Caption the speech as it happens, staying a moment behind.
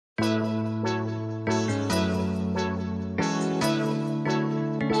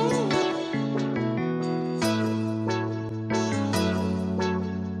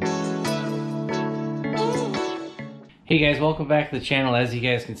Hey guys, welcome back to the channel. As you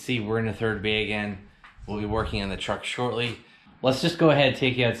guys can see, we're in the third bay again. We'll be working on the truck shortly. Let's just go ahead and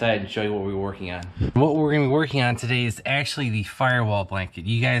take you outside and show you what we're working on. What we're going to be working on today is actually the firewall blanket.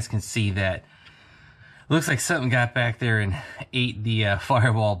 You guys can see that it looks like something got back there and ate the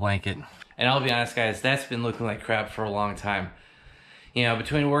firewall blanket. And I'll be honest guys, that's been looking like crap for a long time. You know,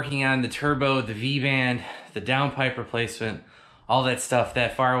 between working on the turbo, the V-band, the downpipe replacement, all that stuff,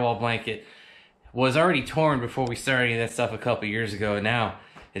 that firewall blanket was already torn before we started that stuff a couple years ago, and now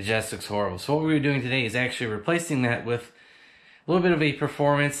it just looks horrible. So what we're doing today is actually replacing that with a little bit of a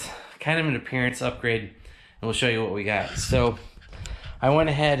performance, kind of an appearance upgrade, and we'll show you what we got. So I went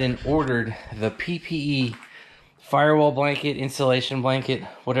ahead and ordered the PPE firewall blanket, insulation blanket,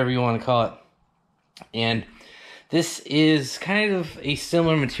 whatever you want to call it. And this is kind of a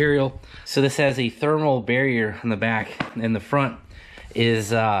similar material. So this has a thermal barrier on the back, and the front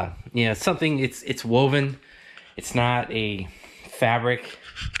is you know, something, it's woven. It's not a fabric.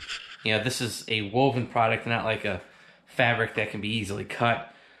 You know, this is a woven product, not like a fabric that can be easily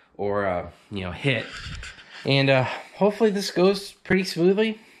cut or you know, hit. And hopefully this goes pretty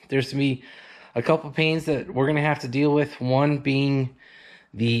smoothly. There's gonna be a couple pains that we're gonna have to deal with. One being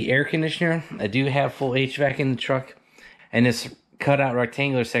the air conditioner. I do have full HVAC in the truck, and this cutout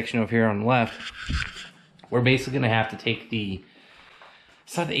rectangular section over here on the left, we're basically gonna have to take the,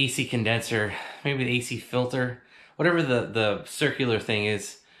 it's not the AC condenser, maybe the AC filter, whatever the circular thing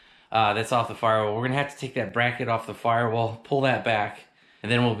is that's off the firewall. We're gonna have to take that bracket off the firewall, pull that back,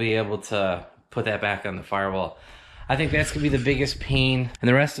 and then we'll be able to put that back on the firewall. I think that's gonna be the biggest pain. And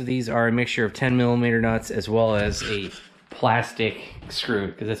the rest of these are a mixture of 10mm nuts as well as a plastic screw,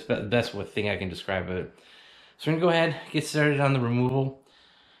 because that's the best thing I can describe of it. So we're gonna go ahead, get started on the removal,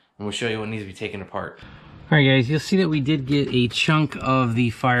 and we'll show you what needs to be taken apart. All right guys, you'll see that we did get a chunk of the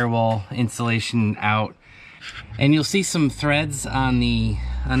firewall insulation out, and you'll see some threads on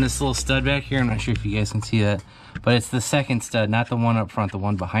this little stud back here. I'm not sure if you guys can see that, but it's the second stud, not the one up front, the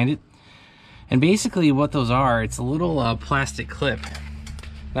one behind it. And basically what those are, it's a little plastic clip.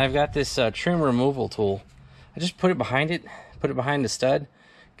 And I've got this trim removal tool. I just put it behind it, put it behind the stud,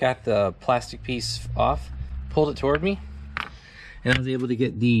 got the plastic piece off, pulled it toward me, and I was able to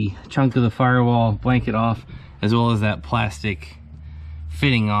get the chunk of the firewall blanket off, as well as that plastic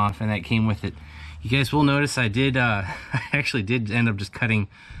fitting off, and that came with it. You guys will notice I actually did end up just cutting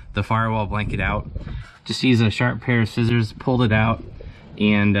the firewall blanket out. Just use a sharp pair of scissors, pulled it out,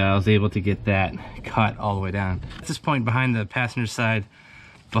 and I was able to get that cut all the way down. At this point, behind the passenger side,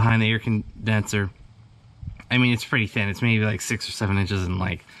 behind the air condenser, I mean, it's pretty thin. It's maybe like 6 or 7 inches in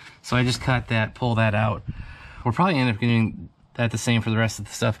length. So I just cut that, pull that out. We'll probably end up doing that the same for the rest of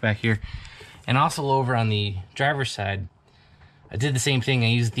the stuff back here. And also over on the driver's side, I did the same thing. I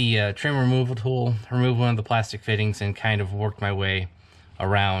used the trim removal tool, removed one of the plastic fittings, and kind of worked my way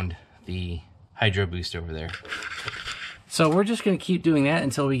around the hydro boost over there. So we're just gonna keep doing that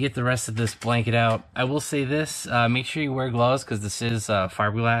until we get the rest of this blanket out. I will say this, make sure you wear gloves, because this is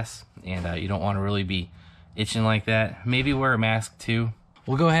fiberglass, and you don't wanna really be itching like that. Maybe wear a mask too.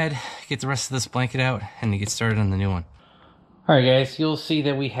 We'll go ahead, get the rest of this blanket out, and get started on the new one. Alright guys, you'll see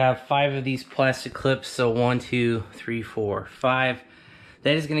that we have 5 of these plastic clips, so 1, 2, 3, 4, 5.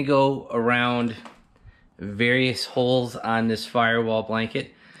 That is going to go around various holes on this firewall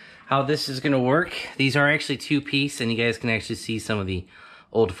blanket. How this is going to work, these are actually 2-piece, and you guys can actually see some of the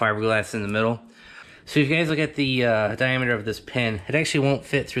old fiberglass in the middle. So if you guys look at the diameter of this pin, it actually won't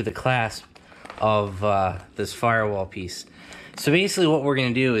fit through the clasp of this firewall piece. So basically what we're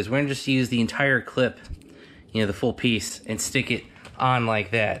going to do is we're going to just use the entire clip, you know, the full piece, and stick it on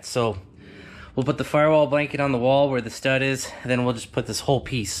like that. So we'll put the firewall blanket on the wall where the stud is, and then we'll just put this whole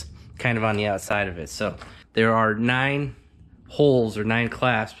piece kind of on the outside of it. So there are 9 holes or 9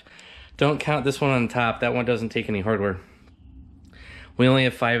 clasps. Don't count this one on the top. That one doesn't take any hardware. We only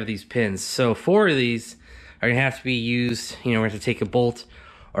have 5 of these pins. So 4 of these are gonna have to be used, you know, we're gonna have to take a bolt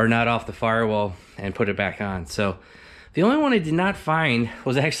or nut off the firewall and put it back on. So the only one I did not find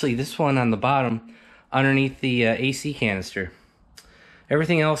was actually this one on the bottom, underneath the AC canister.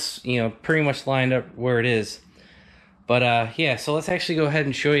 Everything else, you know, pretty much lined up where it is. But yeah, so let's actually go ahead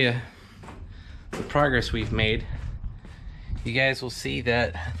and show you the progress we've made. You guys will see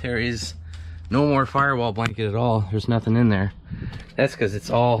that there is no more firewall blanket at all. There's nothing in there. That's because it's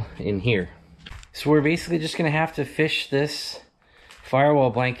all in here. So we're basically just gonna have to fish this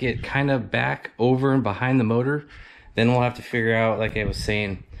firewall blanket kind of back over and behind the motor. Then we'll have to figure out, like I was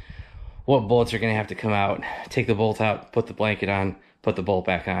saying, what bolts are going to have to come out. Take the bolt out, put the blanket on, put the bolt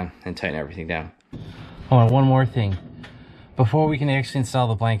back on, and tighten everything down. Oh, and one more thing. Before we can actually install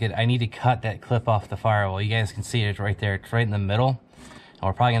the blanket, I need to cut that clip off the firewall. You guys can see it right there. It's right in the middle. And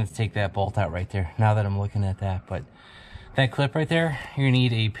we're probably going to take that bolt out right there now that I'm looking at that. But that clip right there, you're going to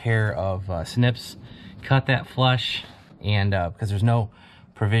need a pair of snips. Cut that flush, and because there's no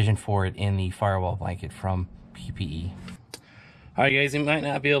provision for it in the firewall blanket from PPE. Alright guys, you might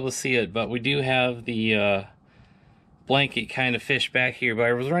not be able to see it, but we do have the blanket kind of fished back here, but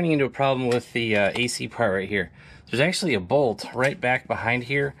I was running into a problem with the AC part right here. There's actually a bolt right back behind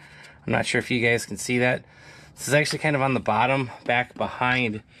here. I'm not sure if you guys can see that. This is actually kind of on the bottom, back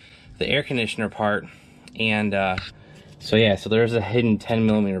behind the air conditioner part. And so yeah, so there's a hidden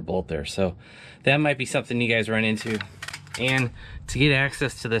 10mm bolt there. So that might be something you guys run into. And to get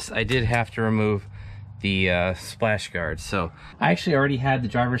access to this, I did have to remove the splash guard. So I actually already had the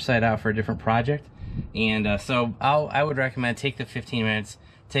driver's side out for a different project. And so I would recommend take the 15 minutes,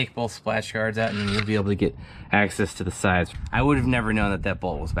 take both splash guards out, and then you'll be able to get access to the sides. I would have never known that that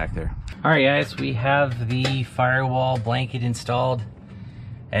bolt was back there. All right guys, we have the firewall blanket installed.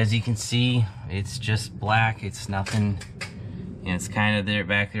 As you can see, it's just black, it's nothing, and it's kind of there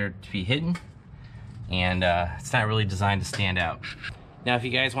back there to be hidden, and it's not really designed to stand out. Now if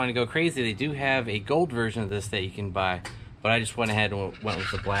you guys want to go crazy, they do have a gold version of this that you can buy, but I just went ahead and went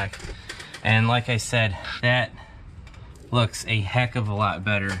with the black. And like I said, that looks a heck of a lot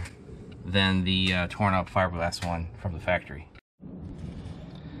better than the torn up fiberglass one from the factory.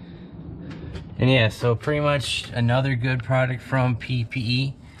 And yeah, so pretty much another good product from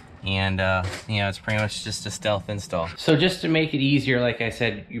PPE. And you know, it's pretty much just a stealth install. So just to make it easier, like I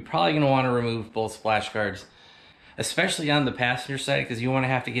said, you're probably going to want to remove both splash guards, especially on the passenger side, because you want to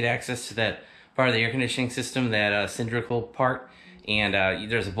have to get access to that part of the air conditioning system, that cylindrical part. And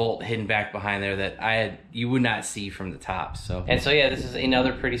there's a bolt hidden back behind there that you would not see from the top. So yeah, this is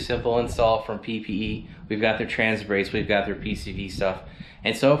another pretty simple install from PPE. We've got their trans brace, we've got their PCV stuff,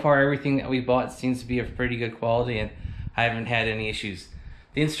 and so far everything that we bought seems to be of pretty good quality, and I haven't had any issues.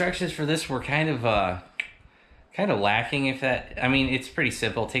 The instructions for this were kind of lacking. I mean, it's pretty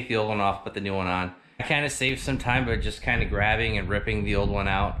simple. Take the old one off, put the new one on. I kind of saved some time by just kind of grabbing and ripping the old one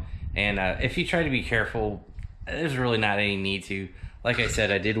out. And if you try to be careful, there's really not any need to. Like I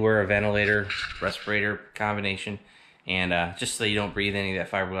said, I did wear a ventilator respirator combination, and just so you don't breathe any of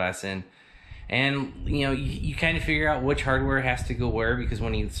that fiberglass in. And you know, you kind of figure out which hardware has to go where, because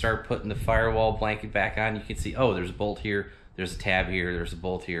when you start putting the firewall blanket back on, you can see, oh, there's a bolt here, there's a tab here, there's a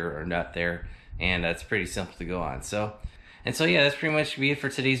bolt here, or nut there, and that's pretty simple to go on. So yeah, that's pretty much be it for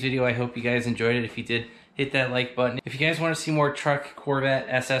today's video. I hope you guys enjoyed it. If you did, hit that like button. If you guys want to see more truck, Corvette,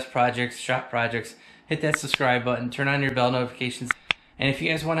 SS projects, shop projects, hit that subscribe button, turn on your bell notifications. And if you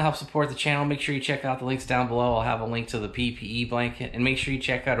guys want to help support the channel, make sure you check out the links down below. I'll have a link to the PPE blanket, and make sure you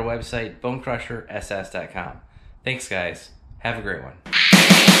check out our website, BonecrrusherSS.com. Thanks guys. Have a great one.